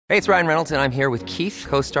Hey, it's Ryan Reynolds, and I'm here with Keith,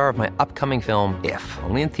 co-star of my upcoming film, If,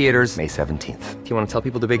 only in theaters May 17th. Do you want to tell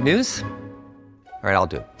people the big news? All right, I'll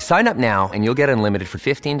do it. Sign up now and you'll get unlimited for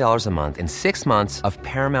 $15 a month and 6 months of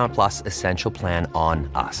Paramount Plus Essential Plan on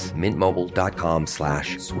us.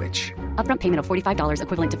 MintMobile.com/switch. Upfront payment of $45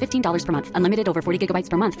 equivalent to $15 per month. Unlimited over 40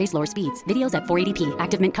 gigabytes per month. Face lower speeds. Videos at 480p.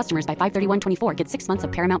 Active Mint customers by 531.24 get 6 months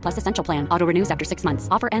of Paramount Plus Essential Plan. Auto renews after 6 months.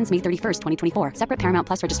 Offer ends May 31st, 2024. Separate Paramount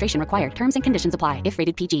Plus registration required. Terms and conditions apply if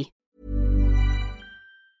rated PG.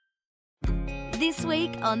 This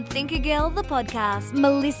week on Think a Girl, the podcast.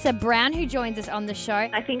 Melissa Brown, who joins us on the show.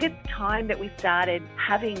 I think it's time that we started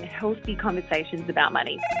having healthy conversations about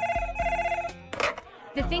money.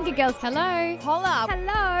 The Thinker Girls, hello. Holla.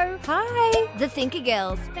 Hello. Hi. The Think a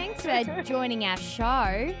Girls. Thanks for joining our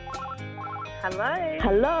show. Hello.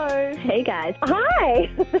 Hello. Hey, guys. Hi.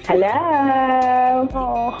 Hello.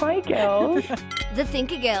 Oh, hi, girls. The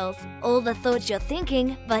Think a Girls. All the thoughts you're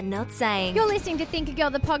thinking but not saying. You're listening to Think a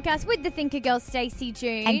Girl, the podcast with the Thinker Girl, Stacey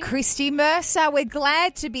June. And Christy Mercer. We're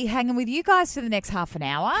glad to be hanging with you guys for the next half an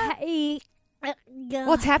hour. Hey.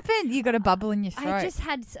 What's happened? You got a bubble in your throat. I just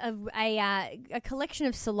had a collection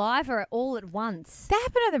of saliva all at once. That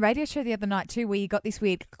happened on the radio show the other night too, where you got this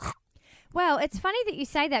weird... Well, it's funny that you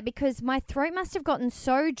say that because my throat must have gotten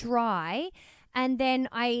so dry, and then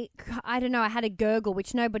I don't know, I had a gurgle,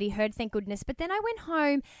 which nobody heard, thank goodness. But then I went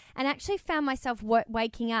home and actually found myself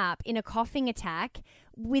waking up in a coughing attack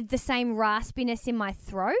with the same raspiness in my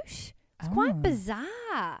throat. It's quite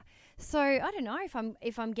bizarre. So I don't know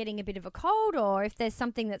if I'm getting a bit of a cold or if there's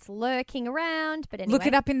something that's lurking around. But anyway, look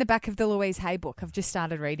it up in the back of the Louise Hay book. I've just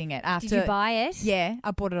started reading it. Did you buy it? Yeah, I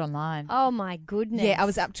bought it online. Oh my goodness! Yeah, I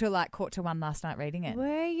was up to like 1:45 last night reading it.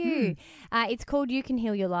 Were you? It's called You Can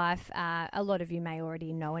Heal Your Life. A lot of you may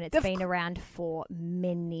already know, and it's been around for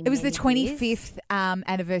many. It was the 25th years.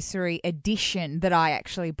 Anniversary edition that I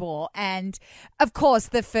actually bought, and of course,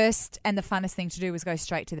 the first and the funnest thing to do was go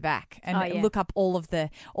straight to the back and look up all of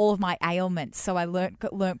my ailments. So I learnt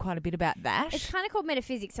quite a bit about that. It's kind of called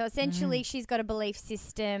metaphysics. So essentially, she's got a belief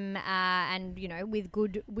system, and with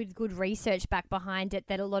good research back behind it,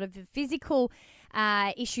 that a lot of the physical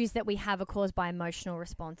issues that we have are caused by emotional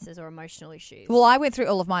responses or emotional issues. Well, I went through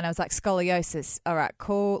all of mine. I was like, scoliosis. All right,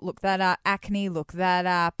 cool. Look that up. Acne. Look that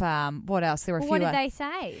up. What else? There were a few. What did they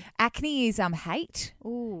say? Acne is hate.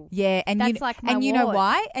 Ooh. Yeah, and that's like my you know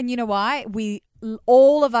why? And you know why?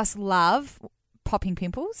 All of us love popping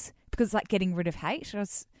pimples because it's like getting rid of hate. I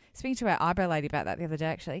was speaking to our eyebrow lady about that the other day,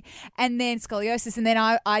 actually. And then scoliosis. And then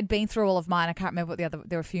I'd been through all of mine. I can't remember what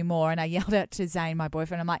there were a few more. And I yelled out to Zane, my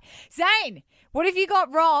boyfriend. I'm like, Zane, what have you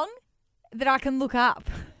got wrong that I can look up?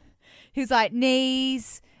 He was like,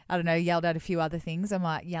 knees. I don't know, yelled out a few other things. I'm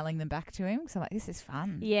like yelling them back to him. So I'm like, this is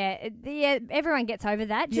fun. Yeah, everyone gets over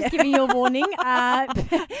that. Just giving you a warning.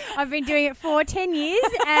 I've been doing it for 10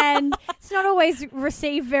 years and it's not always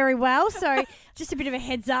received very well. So just a bit of a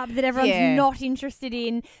heads up that everyone's not interested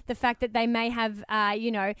in the fact that they may have,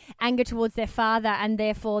 anger towards their father and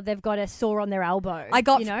therefore they've got a sore on their elbow. I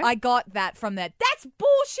got that from that. That's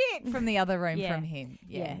bullshit from the other room from him.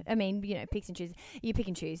 Yeah. I mean, pick and choose. You pick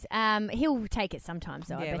and choose. He'll take it sometimes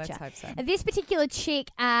though, I bet. Let's hope so. This particular chick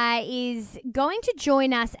is going to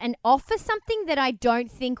join us and offer something that I don't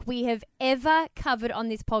think we have ever covered on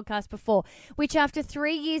this podcast before, which after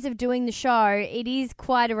 3 years of doing the show, it is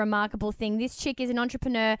quite a remarkable thing. This chick is an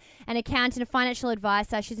entrepreneur, an accountant, a financial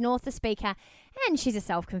advisor. She's an author, speaker, and she's a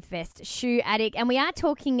self-confessed shoe addict. And we are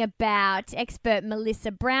talking about expert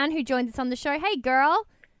Melissa Brown, who joins us on the show. Hey, girl.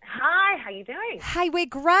 Hi, how you doing? Hey, we're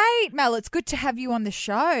great, Mel. It's good to have you on the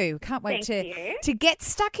show. Can't wait to get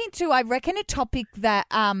stuck into, I reckon, a topic that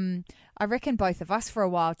I reckon both of us for a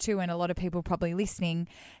while too, and a lot of people probably listening,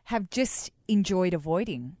 have just enjoyed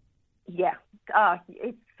avoiding. Yeah.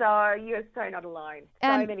 You're so not alone.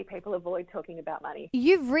 So many people avoid talking about money.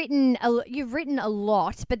 You've written a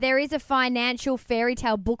lot, but there is a financial fairy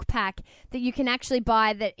tale book pack that you can actually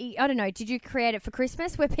buy that, I don't know, did you create it for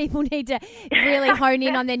Christmas where people need to really hone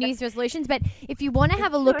in on their New Year's resolutions? But if you want to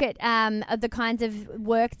have a look at the kinds of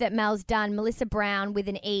work that Mel's done, Melissa Brown with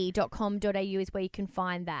an e.com.au is where you can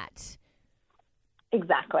find that.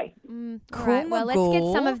 Exactly. Cool. Right. Well, let's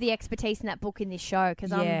get some of the expertise in that book in this show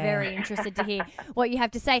because I'm very interested to hear what you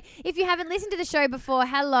have to say. If you haven't listened to the show before,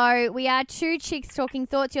 hello. We are two chicks talking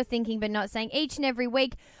thoughts you're thinking but not saying each and every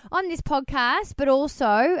week on this podcast, but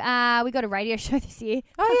also we got a radio show this year.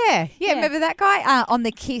 Oh, yeah. Yeah, remember that guy? On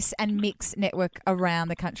the Kiss and Mix network around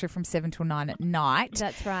the country from 7 till 9 at night.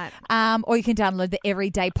 That's right. Or you can download the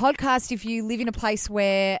Everyday podcast if you live in a place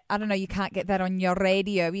where, I don't know, you can't get that on your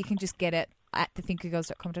radio. You can just get it at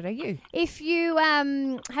thethinkergirls.com.au. If you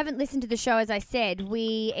haven't listened to the show, as I said,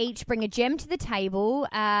 we each bring a gem to the table,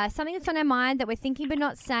 something that's on our mind that we're thinking but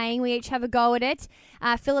not saying. We each have a go at it.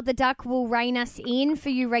 Philip the Duck will rein us in for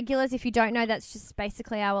you regulars. If you don't know, that's just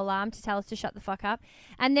basically our alarm to tell us to shut the fuck up.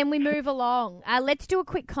 And then we move along. Let's do a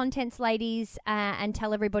quick contents, ladies, and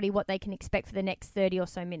tell everybody what they can expect for the next 30 or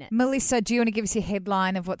so minutes. Melissa, do you want to give us your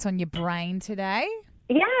headline of what's on your brain today?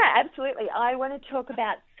 Yeah, absolutely. I want to talk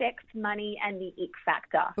about sex, money, and the ick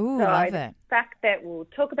factor. Ooh, so love the it. fact that we'll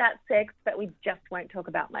talk about sex, but we just won't talk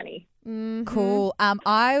about money. Mm-hmm. Cool.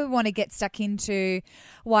 I want to get stuck into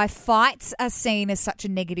why fights are seen as such a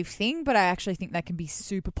negative thing, but I actually think they can be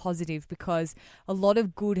super positive because a lot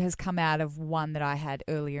of good has come out of one that I had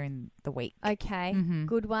earlier in the week. Okay, Mm-hmm.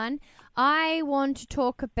 good one. I want to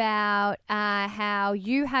talk about how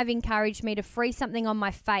you have encouraged me to free something on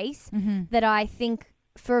my face Mm-hmm. that I think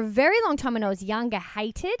for a very long time when I was younger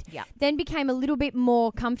hated, Yeah. then became a little bit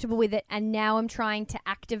more comfortable with it, and now I'm trying to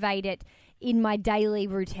activate it in my daily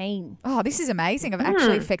routine. Oh, this is amazing. I've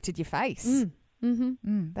actually affected your face.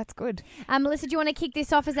 Mm-hmm. That's good. Melissa, do you want to kick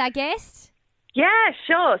this off as our guest? Yeah,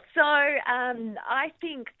 sure. So I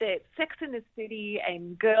think that Sex and the City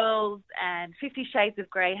and Girls and 50 Shades of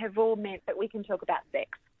Grey have all meant that we can talk about sex.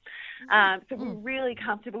 So we're really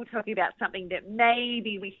comfortable talking about something that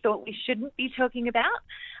maybe we thought we shouldn't be talking about,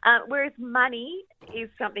 whereas money is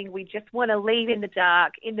something we just want to leave in the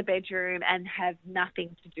dark, in the bedroom, and have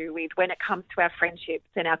nothing to do with when it comes to our friendships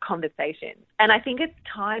and our conversations. And I think it's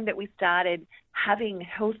time that we started having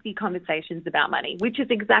healthy conversations about money, which is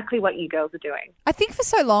exactly what you girls are doing. I think for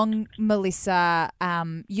so long, Melissa,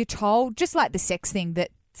 you're told, just like the sex thing, that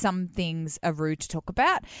some things are rude to talk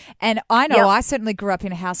about. And I know I certainly grew up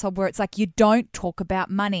in a household where it's like you don't talk about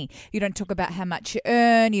money. You don't talk about how much you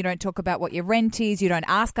earn. You don't talk about what your rent is. You don't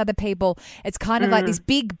ask other people. It's kind of like this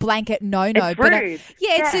big blanket no-no. It's rude.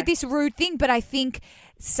 It's this rude thing. But I think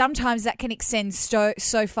sometimes that can extend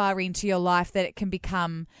so far into your life that it can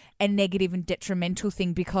become a negative and detrimental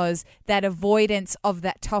thing because that avoidance of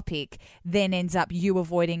that topic then ends up you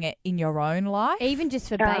avoiding it in your own life. Even just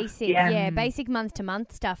for basic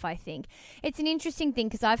month-to-month stuff, I think. It's an interesting thing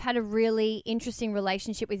because I've had a really interesting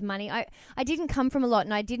relationship with money. I didn't come from a lot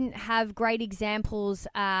and I didn't have great examples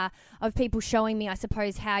of people showing me, I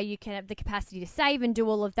suppose, how you can have the capacity to save and do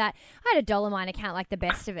all of that. I had a $mine account like the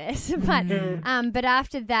best of us. But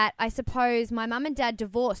after that, I suppose my mum and dad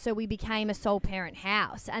divorced, so we became a sole parent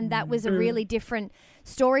house. And that was a really different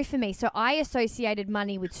story for me. So I associated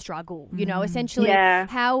money with struggle, you know, essentially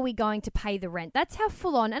how are we going to pay the rent? That's how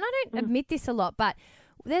full on, and I don't admit this a lot, but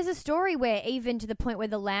there's a story where even to the point where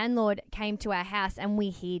the landlord came to our house and we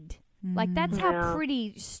hid. Like that's how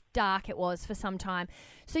pretty stark it was for some time.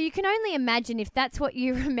 So you can only imagine if that's what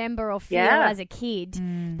you remember or feel as a kid,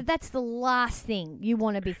 that's the last thing you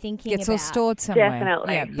want to be thinking Gets about. all stored somewhere.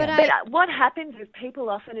 Definitely. Yeah. But what happens is people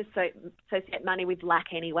often associate money with lack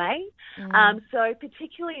anyway. So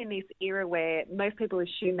particularly in this era where most people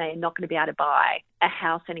assume they're not going to be able to buy a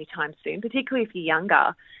house anytime soon, particularly if you're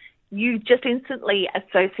younger, you just instantly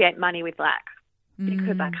associate money with lack.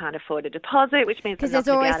 Because I can't afford a deposit, which means because there's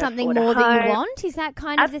always something more that you want. Is that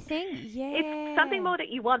kind of the thing? Yeah, it's something more that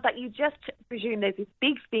you want, but you just presume there's this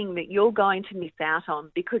big thing that you're going to miss out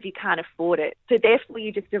on because you can't afford it. So therefore,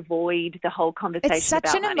 you just avoid the whole conversation. It's such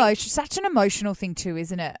about an money. such an emotional thing too,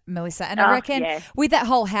 isn't it, Melissa? And I reckon with that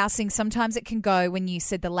whole housing, sometimes it can go. When you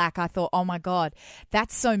said the lack, I thought, oh my God,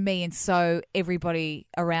 that's so me and so everybody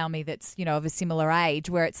around me that's of a similar age,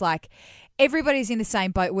 where it's like. Everybody's in the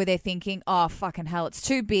same boat where they're thinking, oh, fucking hell, it's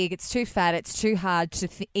too big, it's too fat, it's too hard to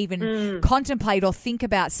even contemplate or think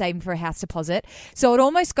about saving for a house deposit. So it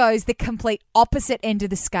almost goes the complete opposite end of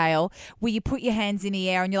the scale where you put your hands in the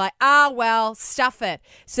air and you're like, well, stuff it.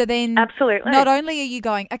 So then Absolutely. Not only are you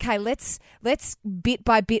going, okay, let's bit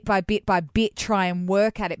by bit by bit by bit try and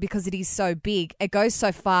work at it because it is so big. It goes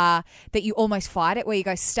so far that you almost fight it where you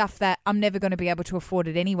go, stuff that, I'm never going to be able to afford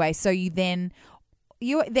it anyway. So you then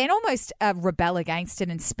almost rebel against it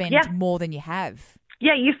and spend more than you have.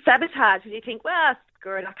 Yeah, you sabotage and you think, well,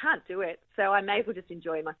 screw it, I can't do it, so I may as well just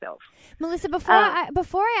enjoy myself. Melissa, before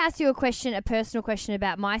I ask you a personal question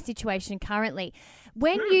about my situation currently,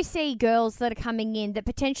 when you see girls that are coming in that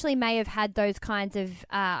potentially may have had those kinds of,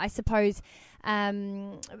 I suppose,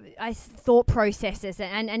 thought processes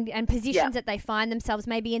and positions that they find themselves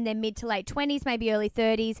maybe in their mid to late 20s, maybe early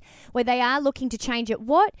 30s, where they are looking to change it.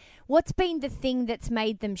 What's been the thing that's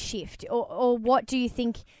made them shift, or what do you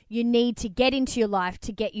think you need to get into your life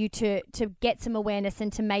to get you to get some awareness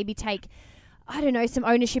and to maybe take, I don't know, some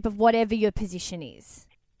ownership of whatever your position is?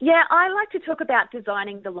 Yeah, I like to talk about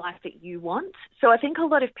designing the life that you want. So I think a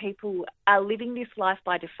lot of people are living this life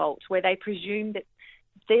by default, where they presume that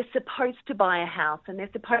they're supposed to buy a house and they're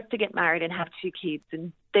supposed to get married and have 2 kids,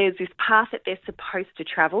 and there's this path that they're supposed to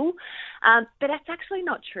travel. But that's actually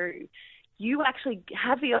not true. You actually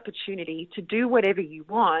have the opportunity to do whatever you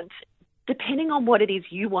want, depending on what it is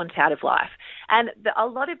you want out of life. And a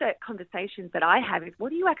lot of the conversations that I have is, what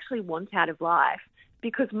do you actually want out of life?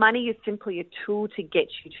 Because money is simply a tool to get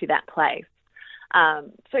you to that place.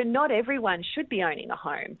 So not everyone should be owning a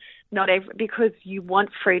home, because you want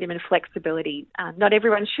freedom and flexibility. Not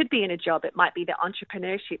everyone should be in a job. It might be the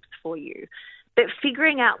entrepreneurships for you. But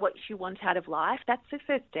figuring out what you want out of life, that's the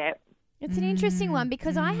first step. It's an interesting one,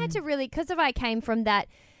 because I had to really, because I came from that,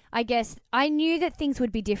 I guess I knew that things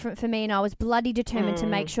would be different for me, and I was bloody determined to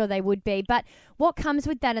make sure they would be. But what comes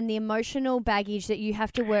with that and the emotional baggage that you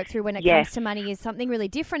have to work through when it comes to money is something really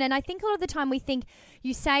different. And I think a lot of the time we think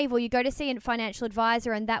you save or you go to see a financial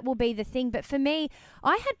advisor and that will be the thing. But for me,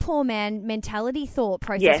 I had poor man mentality thought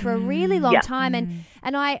process for a really long time.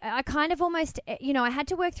 And I kind of almost, I had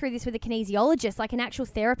to work through this with a kinesiologist, like an actual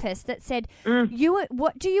therapist that said,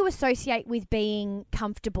 what do you associate with being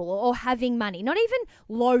comfortable or having money? Not even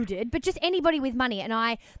loaded, but just anybody with money.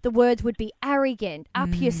 And the words would be arrogant,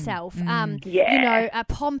 up yourself,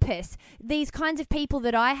 pompous. These kinds of people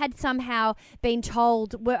that I had somehow been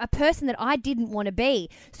told were a person that I didn't want to be.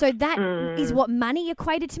 So that is what money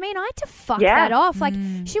equated to me, and I had to fuck that off. Like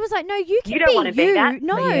she was like, "No, you can don't want to be that.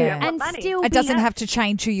 No, and still it doesn't have to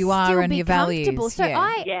change who you are and your values." So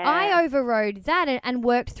I overrode that and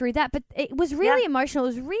worked through that, but it was really emotional.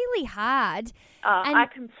 It was really hard. I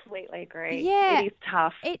completely agree. Yeah, it is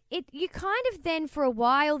tough. You kind of then for a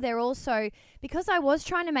while there also, because I was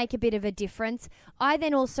trying to make a bit of a difference, I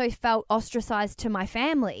then also felt ostracized to my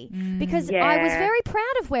family because I was very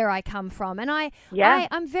proud of where I come from, and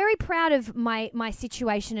I'm very proud of my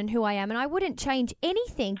situation and who I am, and I wouldn't change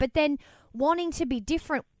anything. But then wanting to be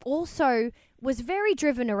different also was very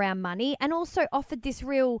driven around money, and also offered this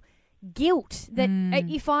real guilt that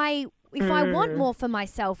if I want more for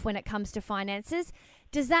myself when it comes to finances,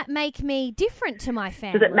 does that make me different to my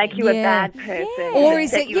family? Does it make you a bad person? Or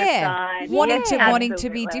is it, wanting to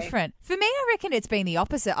be different? For me, I reckon it's been the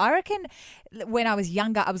opposite. I reckon when I was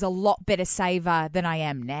younger, I was a lot better saver than I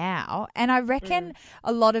am now. And I reckon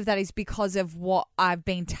a lot of that is because of what I've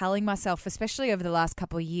been telling myself, especially over the last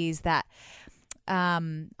couple of years, that I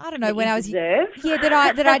don't know, when I was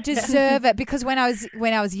that I deserve it, because when I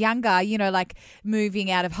was younger, like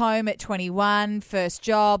moving out of home at 21, first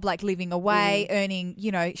job, like living away, earning,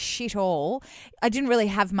 shit all, I didn't really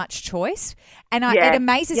have much choice. And it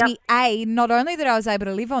amazes me, not only that I was able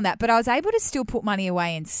to live on that, but I was able to still put money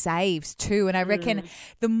away in saves too. And I reckon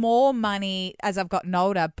the more money, as I've gotten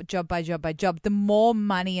older, job by job by job, the more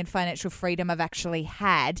money and financial freedom I've actually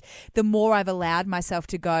had, the more I've allowed myself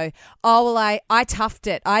to go, oh, well, I toughed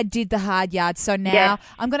it. I did the hard yards. So now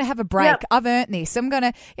I'm going to have a break. Yep. I've earned this. I'm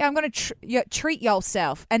going to treat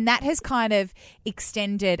yourself. And that has kind of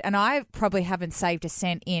extended. And I probably haven't saved a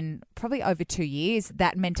cent in probably over 2 years.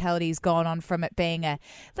 That mentality has gone on from it being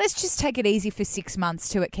let's just take it easy for 6 months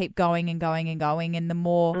to it keep going and going and going. And the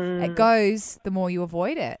more it goes, the more you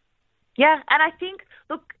avoid it. Yeah. And I think,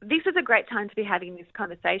 look, this is a great time to be having this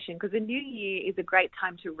conversation, because the new year is a great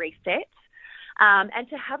time to reset. And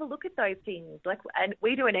to have a look at those things. And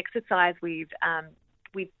we do an exercise with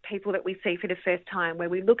people that we see for the first time, where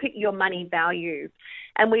we look at your money value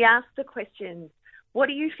and we ask the question, what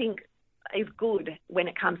do you think is good when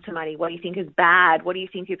it comes to money? What do you think is bad? What do you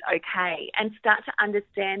think is okay? And start to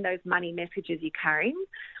understand those money messages you're carrying.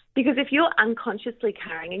 Because if you're unconsciously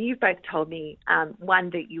carrying, and you've both told me one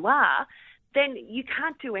that you are, then you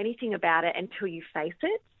can't do anything about it until you face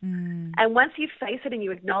it. And once you face it and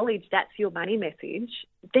you acknowledge that's your money message,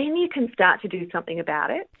 then you can start to do something about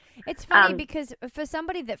it. It's funny because for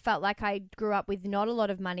somebody that felt like I grew up with not a lot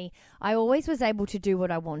of money, I always was able to do what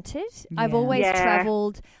I wanted. Yeah. I've always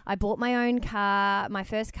traveled. I bought my own car, my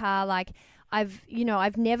first car.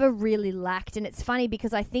 I've never really lacked. And it's funny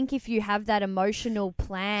because I think if you have that emotional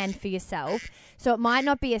plan for yourself, so it might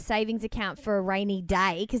not be a savings account for a rainy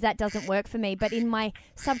day, because that doesn't work for me. But in my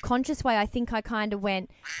subconscious way, I think I kind of went,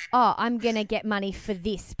 I'm going to get money for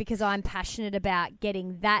this because I'm passionate about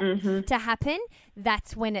getting that to happen.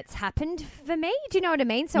 that's when it's happened for me. Do you know what I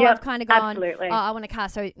mean? So Yep, I've kind of gone, absolutely. oh, I want a car,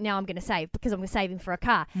 so now I'm going to save because I'm saving for a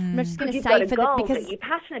car. I'm not just going to You've got save a for goal because that you're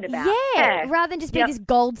passionate about. yeah, rather than just be Yep. this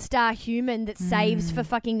gold star human that saves for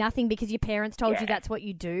fucking nothing because your parents told you that's what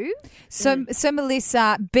you do. So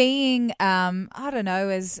Melissa, being I don't know,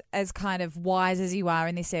 as kind of wise as you are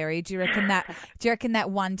in this area, do you reckon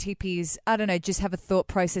that one tip is, I don't know, just have a thought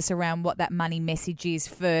process around what that money message is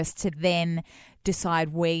first to then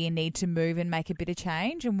decide where you need to move and make a bit of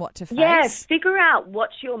change and what to face? Yes, figure out what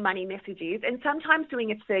your money message is, and sometimes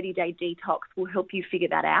doing a 30-day detox will help you figure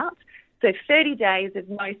that out. So 30 days of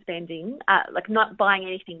no spending, like not buying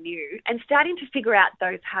anything new, and starting to figure out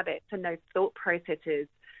those habits and those thought processes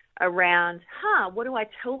around, what do I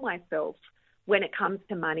tell myself when it comes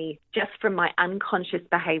to money just from my unconscious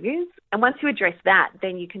behaviours? And once you address that,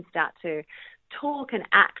 then you can start to talk and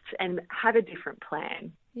act and have a different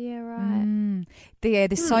plan. Yeah, right.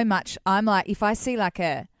 There's so much. I'm like, if I see like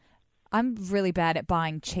I'm really bad at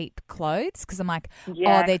buying cheap clothes because I'm like,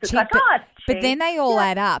 Yeah, they're it's cheap. like, it's But cheap. then they all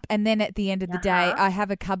add up. And then at the end of the day, I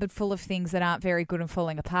have a cupboard full of things that aren't very good and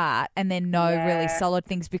falling apart, and then no really solid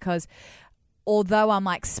things, because although I'm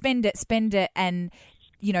like, spend it, and,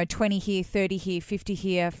 you know, 20 here, 30 here, 50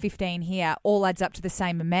 here, 15 here, all adds up to the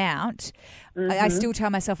same amount, I still tell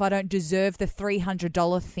myself I don't deserve the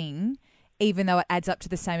 $300 thing, even though it adds up to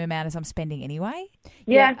the same amount as I'm spending anyway.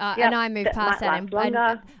 Yeah, and I moved past that, might last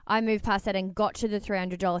longer. I moved past that and got to the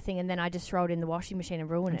 $300 thing, and then I just throw it in the washing machine and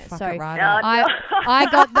ruin it. Fuck So it right up. I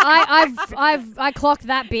clocked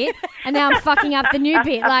that bit, and now I'm fucking up the new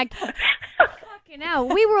bit. Like, fucking hell.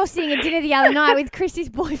 We were all sitting at dinner the other night with Christy's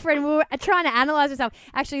boyfriend, and we were trying to analyse ourselves.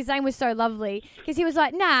 Actually, Zane was so lovely because he was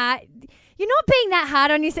like, nah, you're not being that hard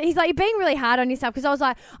on yourself. He's like, you're being really hard on yourself, because I was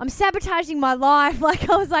like, I'm sabotaging my life. Like,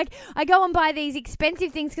 I was like, I go and buy these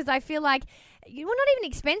expensive things because I feel like, well, not even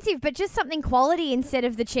expensive, but just something quality instead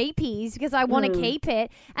of the cheapies, because I want to keep it.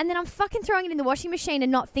 And then I'm fucking throwing it in the washing machine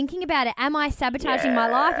and not thinking about it. Am I sabotaging my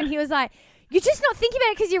life? And he was like, you're just not thinking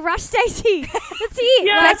about it because you're rushed, Stacey. That's it.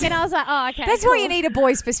 Yeah. Like, and I was like, oh, okay. That's cool. why you need a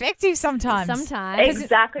boy's perspective sometimes.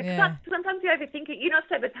 Exactly. Yeah. Sometimes you overthink it. You're not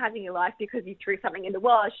sabotaging your life because you threw something in the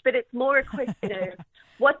wash, but it's more a question of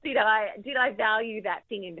what did I value that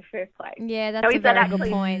thing in the first place? Yeah, that's Now, a is that very good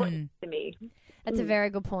actually point. important to me? That's a very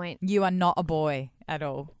good point. You are not a boy at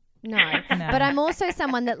all. No. But I'm also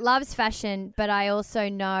someone that loves fashion, but I also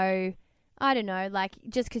know, I don't know, like,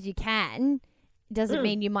 just because you can doesn't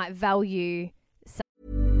mean you might value.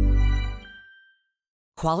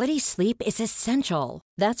 Quality sleep is essential.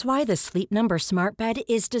 That's why the Sleep Number Smart Bed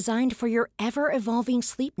is designed for your ever-evolving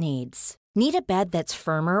sleep needs. Need a bed that's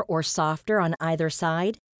firmer or softer on either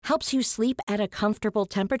side? Helps you sleep at a comfortable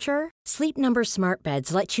temperature? Sleep Number Smart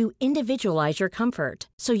Beds let you individualize your comfort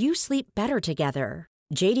so you sleep better together.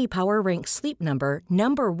 J.D. Power ranks Sleep Number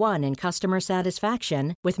 #1 in customer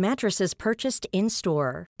satisfaction with mattresses purchased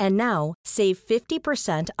in-store. And now, save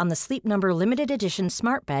 50% on the Sleep Number Limited Edition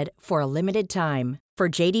Smart Bed for a limited time. For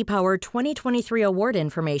J.D. Power 2023 award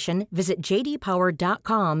information, visit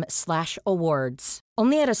jdpower.com/awards.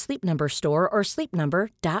 Only at a Sleep Number store or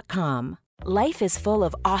sleepnumber.com. Life is full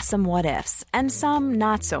of awesome what-ifs, and some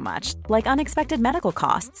not so much, like unexpected medical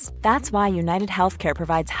costs. That's why United Healthcare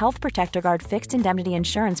provides Health Protector Guard fixed indemnity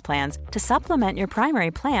insurance plans to supplement your primary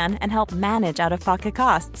plan and help manage out-of-pocket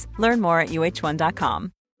costs. Learn more at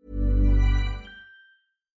uh1.com.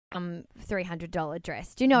 $300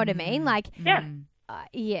 dress. Do you know what I mean? Like, Yeah.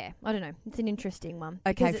 Yeah, I don't know. It's an interesting one.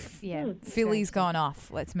 Okay, Because Philly's gone off.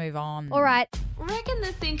 Let's move on. All right. Reckon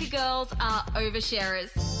the Thinker Girls are oversharers.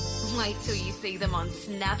 Wait till you see them on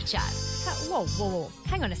Snapchat. Whoa.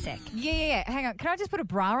 Hang on a sec. Yeah. Hang on. Can I just put a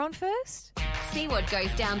bra on first? See what goes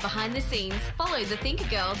down behind the scenes. Follow the Thinker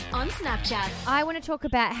Girls on Snapchat. I want to talk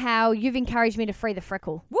about how you've encouraged me to free the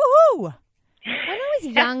freckle. Woohoo! When I was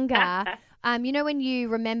younger, you know, when you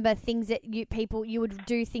remember things that you would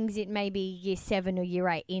do things in maybe year 7 or year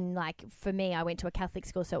 8 in, like, for me, I went to a Catholic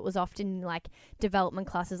school, so it was often like development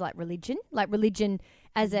classes, like religion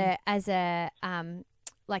as a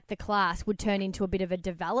like the class would turn into a bit of a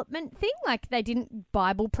development thing. Like, they didn't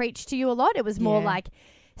Bible preach to you a lot. It was more like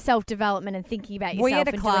self-development and thinking about yourself We had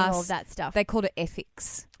a and class, doing all of that stuff. They called it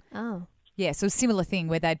ethics. Oh. Yeah, so a similar thing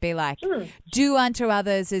where they'd be like, do unto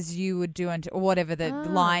others as you would do unto, or whatever the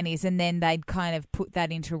line is, and then they'd kind of put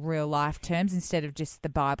that into real life terms instead of just the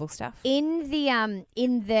Bible stuff. In the I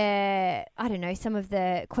don't know, some of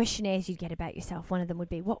the questionnaires you'd get about yourself, one of them would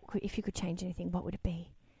be, if you could change anything, what would it be?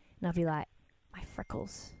 And I'd be like, my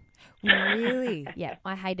freckles. Really? Yeah,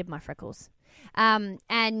 I hated my freckles. And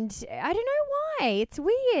I don't know why. why. It's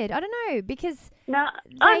weird. I don't know, because No,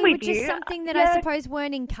 they I'm were with just you. something that Yeah. I suppose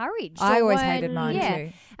weren't encouraged. I or always weren't- hated mine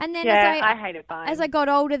too. And then Yeah, as I hated mine. as I got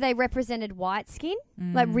older, they represented white skin,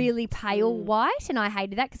 like really pale white, and I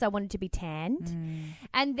hated that because I wanted to be tanned.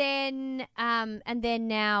 And then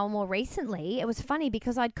now more recently, it was funny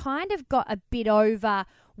because I'd kind of got a bit over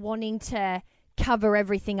wanting to cover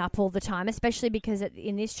everything up all the time, especially because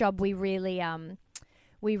in this job we really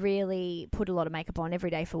put a lot of makeup on every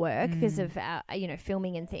day for work because of our,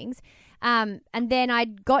 filming and things. And then I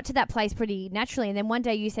got to that place pretty naturally. And then one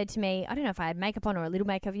day you said to me, I don't know if I had makeup on or a little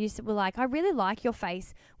makeup, you were like, I really like your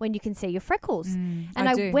face when you can see your freckles. And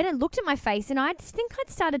I do. went and looked at my face and I think I'd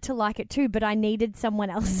started to like it too, but I needed someone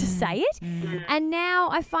else to say it. And now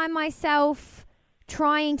I find myself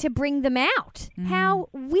trying to bring them out. How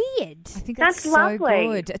weird. I think That's that's so lovely.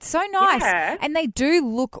 good. It's so nice. Yeah. And they do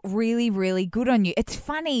look really, really good on you. It's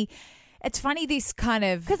funny. It's funny this kind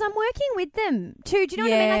of... Because I'm working with them too. Do you know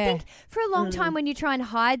what I mean? I Yeah. think for a long time when you try and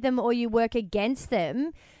hide them or you work against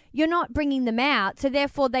them, you're not bringing them out. So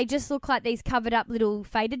therefore they just look like these covered up little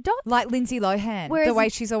faded dots. Like Lindsay Lohan, Whereas- the way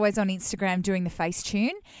she's always on Instagram doing the face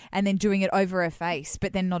tune and then doing it over her face,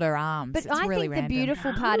 but then not her arms. But it's I really think random. the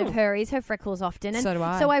beautiful part of her is her freckles often. And So do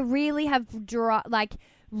I. So I really have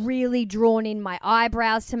really drawn in my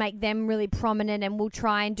eyebrows to make them really prominent, and we'll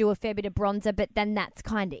try and do a fair bit of bronzer, but then that's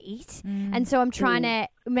kind of it. And so I'm trying to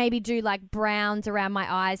maybe do like browns around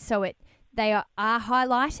my eyes so they are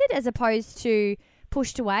highlighted as opposed to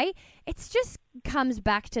pushed away. It's just comes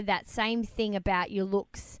back to that same thing about your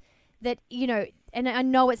looks that, and I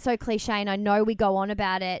know it's so cliche and I know we go on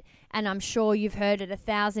about it and I'm sure you've heard it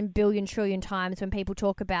 1,000 billion trillion times when people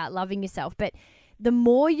talk about loving yourself, but the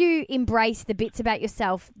more you embrace the bits about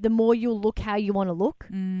yourself, the more you'll look how you want to look.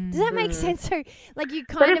 Does that make sense? So, like, you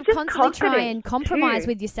kind it's of just constantly try confidence and compromise too.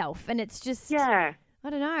 with yourself, and it's just, Yeah. I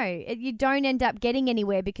don't know. You don't end up getting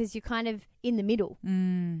anywhere because you're kind of in the middle.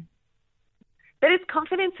 But it's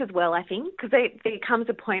confidence as well, I think, because there comes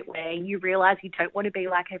a point where you realise you don't want to be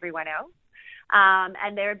like everyone else.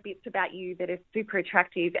 And there are bits about you that are super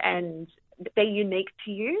attractive and they're unique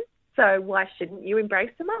to you. So why shouldn't you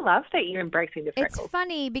embrace them? I love that you're embracing the freckles. It's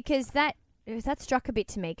funny because that struck a bit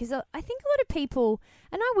to me because I think a lot of people,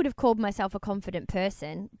 and I would have called myself a confident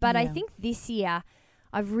person, but I think this year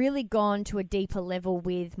I've really gone to a deeper level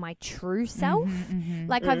with my true self.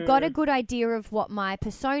 Like I've got a good idea of what my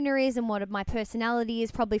persona is and what my personality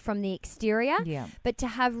is probably from the exterior. Yeah. But to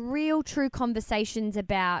have real true conversations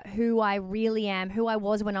about who I really am, who I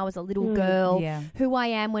was when I was a little girl, Yeah. who I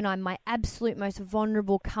am when I'm my absolute most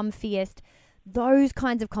vulnerable, comfiest, those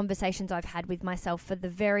kinds of conversations I've had with myself for the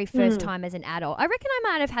very first time as an adult. I reckon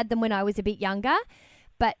I might have had them when I was a bit younger,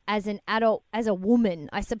 but as an adult, as a woman,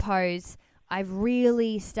 I suppose I've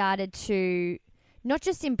really started to not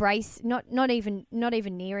just embrace, not even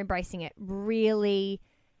near embracing it, really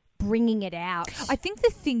bringing it out. I think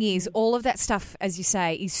the thing is, all of that stuff, as you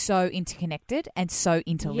say, is so interconnected and so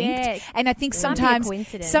interlinked. Yeah. And I think Might be a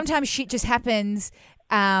coincidence. sometimes shit just happens.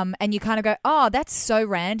 And you kind of go, oh, that's so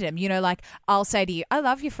random. Like I'll say to you, I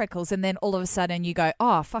love your freckles. And then all of a sudden you go,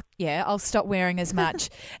 oh, fuck yeah, I'll stop wearing as much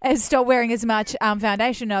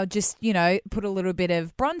foundation. I'll just, put a little bit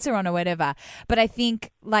of bronzer on or whatever. But I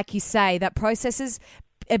think, like you say, that process is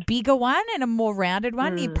a bigger one and a more rounded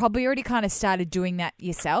one. You probably already kind of started doing that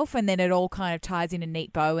yourself. And then it all kind of ties in a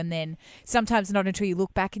neat bow. And then sometimes not until you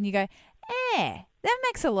look back and you go, that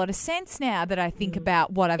makes a lot of sense now that I think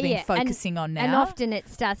about what I've been focusing on now. And often it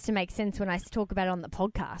starts to make sense when I talk about it on the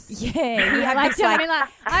podcast. Yeah, you have like, this, do you know what like,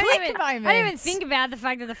 I mean? click I don't even moments. think about the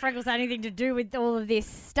fact that the freckles had anything to do with all of this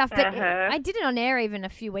stuff. But I did it on air even a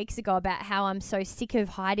few weeks ago about how I'm so sick of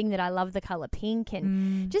hiding that I love the colour pink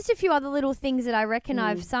and just a few other little things that I reckon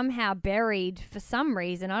I've somehow buried for some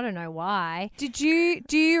reason. I don't know why. Do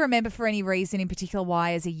you remember for any reason in particular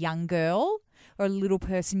why as a young girl or a little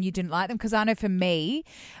person you didn't like them? Because I know for me,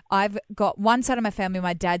 I've got one side of my family,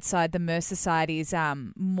 my dad's side, the Mercer side is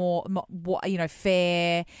more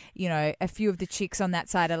fair. A few of the chicks on that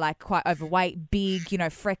side are like quite overweight, big,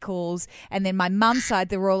 freckles. And then my mum's side,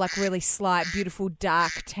 they were all like really slight, beautiful,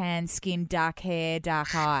 dark tan skin, dark hair,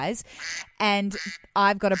 dark eyes. And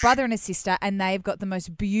I've got a brother and a sister, and they've got the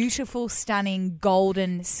most beautiful, stunning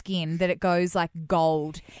golden skin that it goes like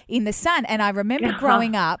gold in the sun. And I remember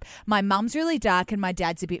growing up, my mum's really dark and my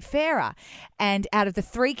dad's a bit fairer. And out of the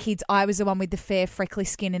three kids, I was the one with the fair, freckly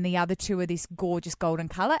skin, and the other two are this gorgeous golden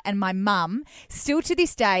colour. And my mum, still to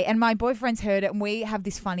this day, and my boyfriend's heard it, and we have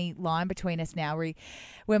this funny line between us now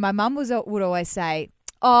where my mum would always say,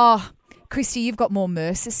 oh, Christy, you've got more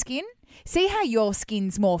Mercer skin. See how your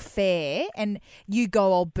skin's more fair and you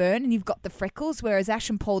go all burn and you've got the freckles, whereas Ash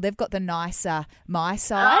and Paul, they've got the nicer my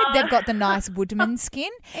side. They've got the nice woodman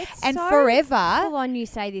skin. It's and so forever. full on you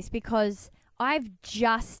say this because I've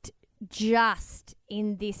just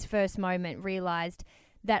in this first moment realised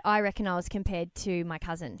that I reckon I was compared to my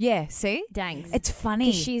cousin. Yeah, see? Dangs. It's funny.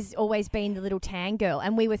 Because she's always been the little tan girl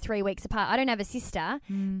and we were 3 weeks apart. I don't have a sister,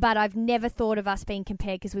 but I've never thought of us being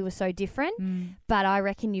compared because we were so different. But I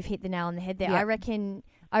reckon you've hit the nail on the head there. Yep.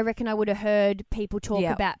 I reckon I would have heard people talk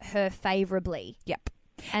Yep. about her favourably. Yep.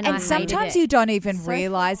 And I hated sometimes it. you don't even So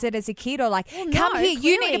realise it as a kid or like, Well, come no, here,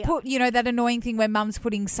 you need to clearly. put, that annoying thing where mum's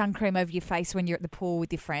putting sun cream over your face when you're at the pool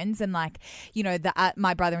with your friends and like,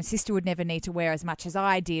 my brother and sister would never need to wear as much as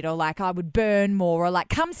I did or like I would burn more or like,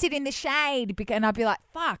 come sit in the shade. And I'd be like,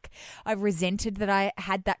 fuck, I resented that I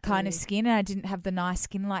had that kind of skin and I didn't have the nice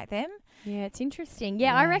skin like them. Yeah, it's interesting.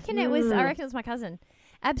 Yeah, I reckon it was my cousin.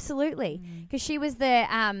 Absolutely, because she was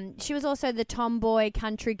she was also the tomboy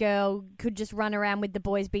country girl, could just run around with the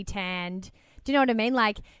boys, be tanned. Do you know what I mean?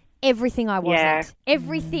 Like everything I wasn't. Yeah.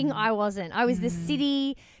 Everything I wasn't. I was the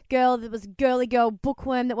city girl that was girly girl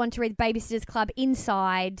bookworm that wanted to read Babysitter's Club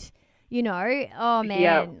inside. Oh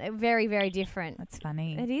man, very, very different. That's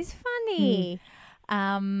funny. It is funny.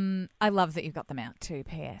 I love that you've got them out too,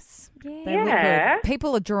 PS. Yeah. They look Yeah. good.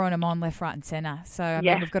 People are drawing them on left, right and centre. So, I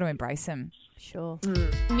mean, we've got to embrace them. Sure.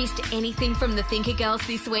 Missed anything from the Thinker Girls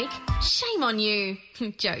this week? Shame on you.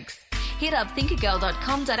 Jokes. Hit up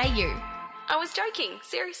thinkergirl.com.au. I was joking,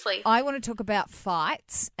 seriously. I want to talk about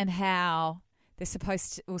fights and how they're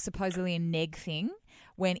supposedly a neg thing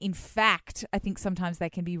when in fact I think sometimes they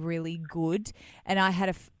can be really good. And I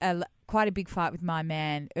had quite a big fight with my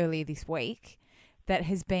man earlier this week that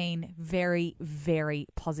has been very, very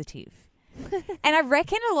positive. And I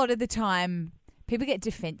reckon a lot of the time people get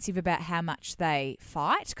defensive about how much they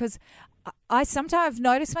fight because I sometimes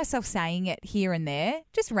notice myself saying it here and there,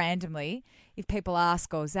 just randomly. If people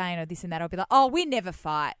ask, or Zane, or this and that, I'll be like, oh, we never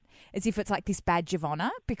fight, as if it's like this badge of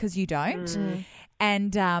honour because you don't.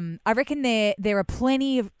 And I reckon there are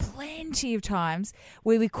plenty of times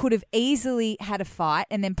where we could have easily had a fight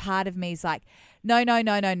and then part of me is like, no.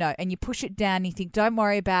 And you push it down and you think, don't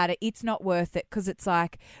worry about it. It's not worth it because it's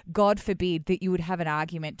like, God forbid that you would have an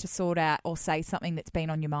argument to sort out or say something that's been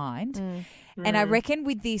on your mind. And I reckon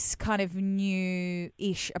with this kind of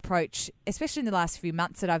new-ish approach, especially in the last few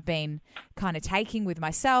months that I've been kind of taking with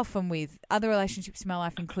myself and with other relationships in my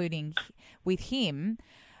life, including with him,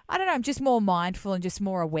 I don't know, I'm just more mindful and just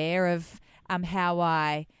more aware of how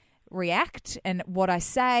I react and what I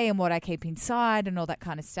say and what I keep inside and all that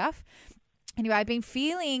kind of stuff. Anyway, I've been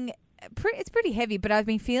feeling, it's pretty heavy, but I've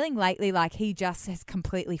been feeling lately like he just has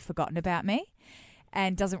completely forgotten about me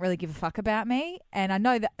and doesn't really give a fuck about me. And I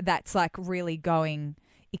know that that's like really going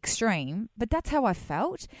extreme, but that's how I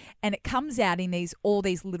felt. And it comes out in all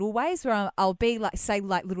these little ways where I'll be like, say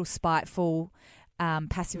like little spiteful,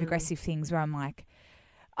 passive aggressive things where I'm like,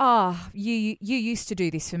 oh, you used to do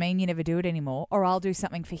this for me and you never do it anymore. Or I'll do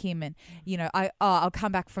something for him and, I'll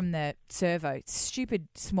come back from the servo. Stupid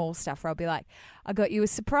small stuff where I'll be like, I got you a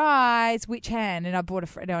surprise, which hand? And I bought a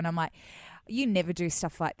Freddo and I'm like, you never do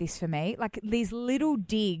stuff like this for me. Like these little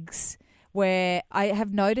digs where I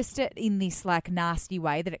have noticed it in this like nasty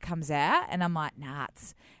way that it comes out and I'm like, nah,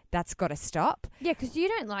 that's got to stop. Yeah, because you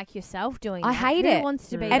don't like yourself doing I that. hate Who it. wants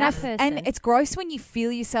to be and that person? And it's gross when you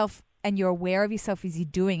feel yourself and you're aware of yourself as you're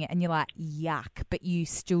doing it and you're like, yuck, but you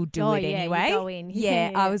still do it yeah, anyway. You go in.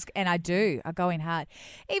 Yeah, I go in hard.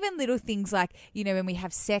 Even little things like, when we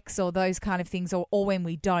have sex or those kind of things or when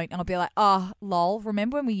we don't, I'll be like, oh, lol,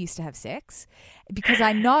 remember when we used to have sex? Because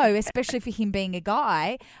I know, especially for him being a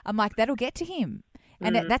guy, I'm like, that'll get to him.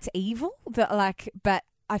 And that's evil. But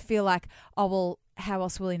I feel like, oh, well, how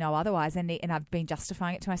else will he know otherwise? And I've been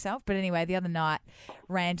justifying it to myself. But anyway, the other night,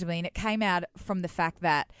 randomly, and it came out from the fact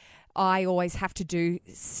that I always have to do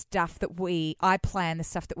stuff I plan the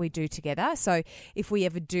stuff that we do together. So if we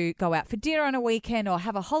ever go out for dinner on a weekend or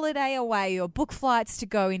have a holiday away or book flights to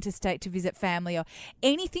go interstate to visit family or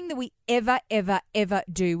anything that we ever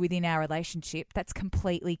do within our relationship, that's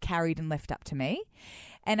completely carried and left up to me.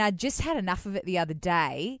 And I just had enough of it the other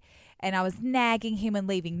day. And I was nagging him and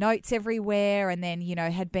leaving notes everywhere and then,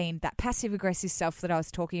 had been that passive-aggressive stuff that I was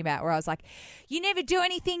talking about where I was like, you never do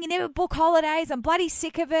anything, you never book holidays, I'm bloody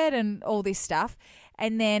sick of it and all this stuff.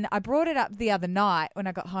 And then I brought it up the other night when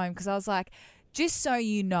I got home because I was like, just so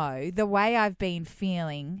you know, the way I've been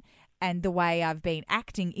feeling and the way I've been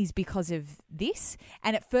acting is because of this.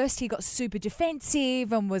 And at first he got super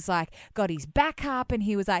defensive and was like, got his back up, and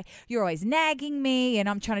he was like, you're always nagging me and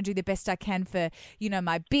I'm trying to do the best I can for,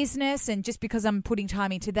 my business, and just because I'm putting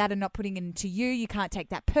time into that and not putting it into you can't take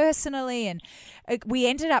that personally. And we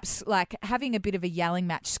ended up like having a bit of a yelling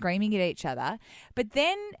match, screaming at each other. But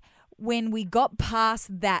then when we got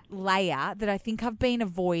past that layer that I think I've been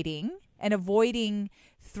avoiding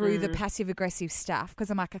through the passive-aggressive stuff, because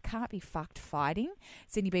I'm like, I can't be fucked fighting.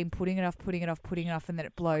 So then you've been putting it off, and then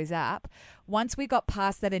it blows up. Once we got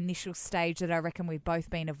past that initial stage that I reckon we've both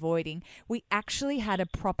been avoiding, we actually had a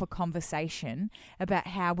proper conversation about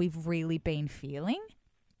how we've really been feeling.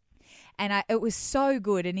 And it was so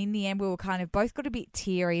good. And in the end, we were kind of both got a bit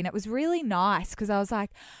teary. And it was really nice because I was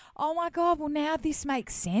like, oh, my God, well, now this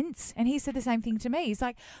makes sense. And he said the same thing to me. He's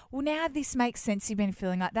like, well, now this makes sense. You've been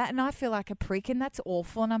feeling like that. And I feel like a prick, and that's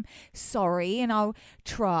awful. And I'm sorry, and I'll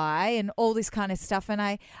try, and all this kind of stuff.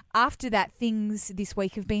 And after that, things this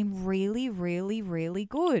week have been really, really, really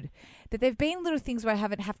good. But there have been little things where I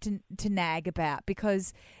haven't have to nag about,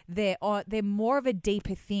 because they're more of a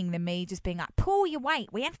deeper thing than me just being like, pull your weight,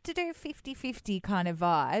 we have to do 50-50 kind of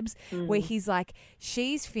vibes, where he's like,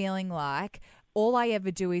 she's feeling like all I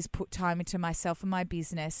ever do is put time into myself and my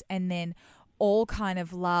business, and then all kind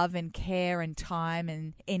of love and care and time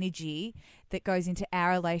and energy that goes into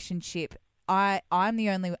our relationship, I'm the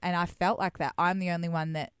only, and I felt like that, I'm the only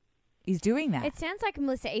one that is doing that. It sounds like,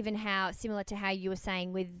 Melissa, even how similar to how you were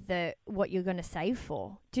saying with what you're going to save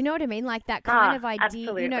for. Do you know what I mean? Like that kind of idea.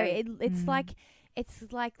 Absolutely.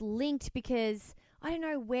 It's like linked, because I don't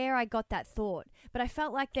know where I got that thought, but I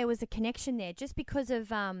felt like there was a connection there just because of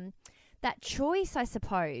that choice, I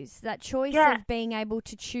suppose. That choice of being able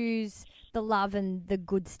to choose the love and the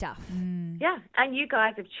good stuff. Yeah, and you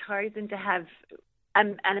guys have chosen to have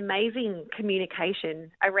an amazing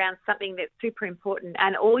communication around something that's super important,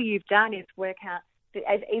 and all you've done is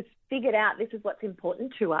figured out this is what's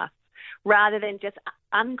important to us, rather than just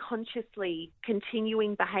unconsciously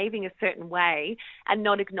continuing behaving a certain way and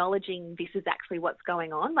not acknowledging this is actually what's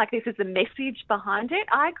going on. Like, this is the message behind it.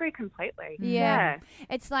 I agree completely. Yeah.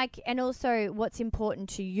 It's like, and also what's important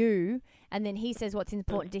to you, and then he says what's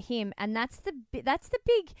important to him, and that's the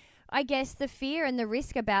big, I guess, the fear and the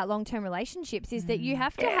risk about long-term relationships is that you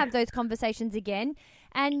have to have those conversations again,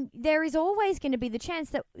 and there is always going to be the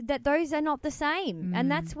chance that those are not the same, and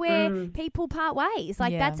that's where people part ways.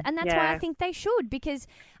 Like that's why I think they should, because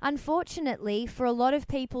unfortunately, for a lot of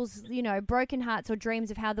people's broken hearts or dreams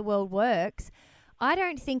of how the world works, I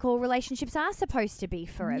don't think all relationships are supposed to be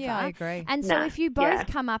forever. Yeah, I agree. And so if you both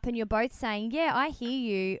come up and you're both saying, yeah, I hear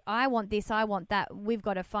you, I want this, I want that, we've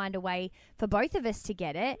got to find a way for both of us to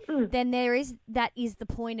get it, then that is the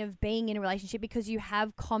point of being in a relationship, because you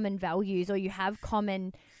have common values or you have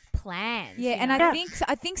common plans. Yeah, and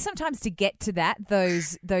I think sometimes to get to that,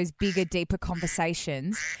 those bigger, deeper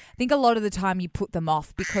conversations, I think a lot of the time you put them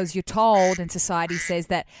off because you're told and society says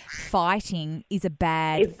that fighting is a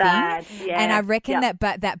bad thing. Bad. Yeah. And I reckon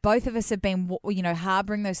that both of us have been,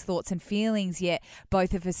 harboring those thoughts and feelings, yet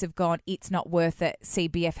both of us have gone, it's not worth it,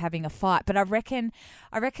 CBF having a fight. But I reckon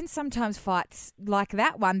sometimes fights like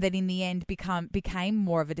that one that in the end became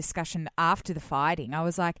more of a discussion after the fighting. I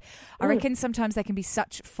was like, I reckon sometimes they can be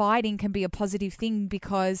fighting can be a positive thing,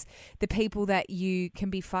 because the people that you can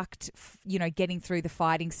be fucked, getting through the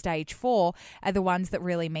fighting stage for are the ones that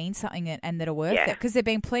really mean something and that are worth it. Because there have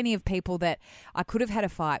been plenty of people that I could have had a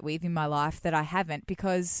fight with in my life that I haven't,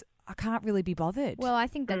 because I can't really be bothered. Well, I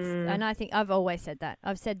think that's, and I think I've always said that.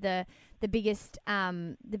 I've said the biggest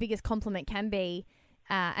compliment can be,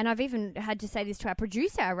 and I've even had to say this to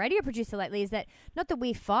our radio producer lately, is that not that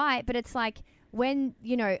we fight, but it's like when,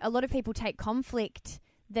 a lot of people take conflict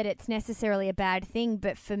that it's necessarily a bad thing.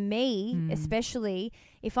 But for me, especially,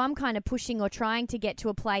 if I'm kind of pushing or trying to get to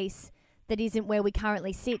a place that isn't where we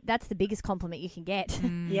currently sit, that's the biggest compliment you can get.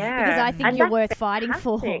 Yeah. Because I think you're worth fighting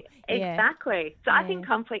for. Exactly. So I think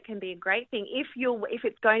conflict can be a great thing. If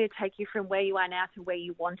it's going to take you from where you are now to where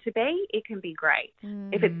you want to be, it can be great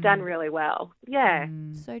if it's done really well. Yeah.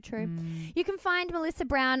 So true. You can find Melissa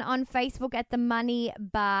Brown on Facebook at The Money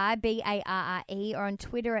Bar, BARRE, or on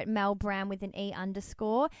Twitter at Mel Brown with an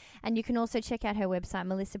E_. And you can also check out her website,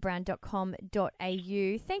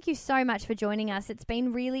 melissabrown.com.au. Thank you so much for joining us. It's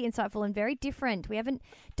been really insightful and very different. We haven't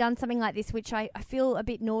done something like this, which I feel a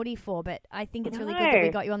bit naughty for, but I think it's really good that we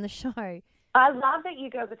got you on the show. I love that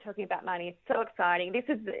you girls are talking about money. It's so exciting.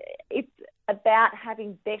 It's about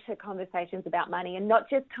having better conversations about money and not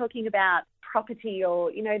just talking about property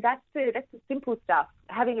or, that's the simple stuff.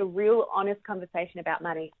 Having a real honest conversation about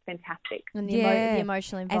money, fantastic. And the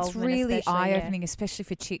emotional involvement. It's really eye-opening, especially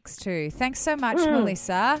for chicks too. Thanks so much,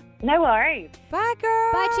 Melissa. No worries. Bye,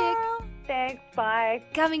 girl. Bye, chick. Thanks, bye.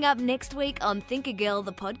 Coming up next week on Think a Girl,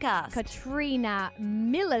 the podcast. Katrina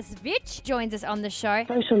Milasvich joins us on the show.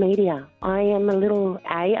 Social media. I am a little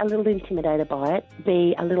intimidated by it,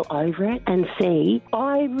 B, a little over it, and C,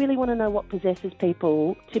 I really want to know what possesses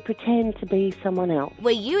people to pretend to be someone else.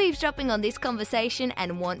 Were you eavesdropping on this conversation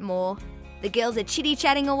and want more? The girls are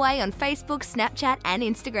chitty-chatting away on Facebook, Snapchat and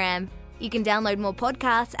Instagram. You can download more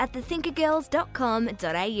podcasts at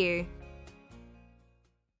thethinkergirls.com.au.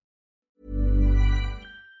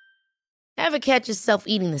 Ever catch yourself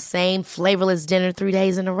eating the same flavorless dinner 3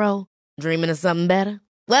 days in a row? Dreaming of something better?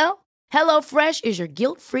 Well, HelloFresh is your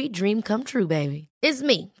guilt-free dream come true, baby. It's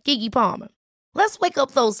me, Keke Palmer. Let's wake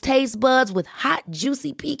up those taste buds with hot,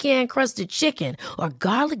 juicy pecan-crusted chicken or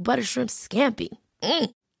garlic butter shrimp scampi.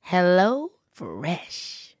 Hello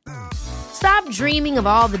Fresh. Stop dreaming of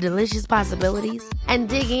all the delicious possibilities and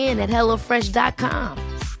dig in at HelloFresh.com.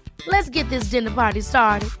 Let's get this dinner party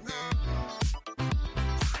started.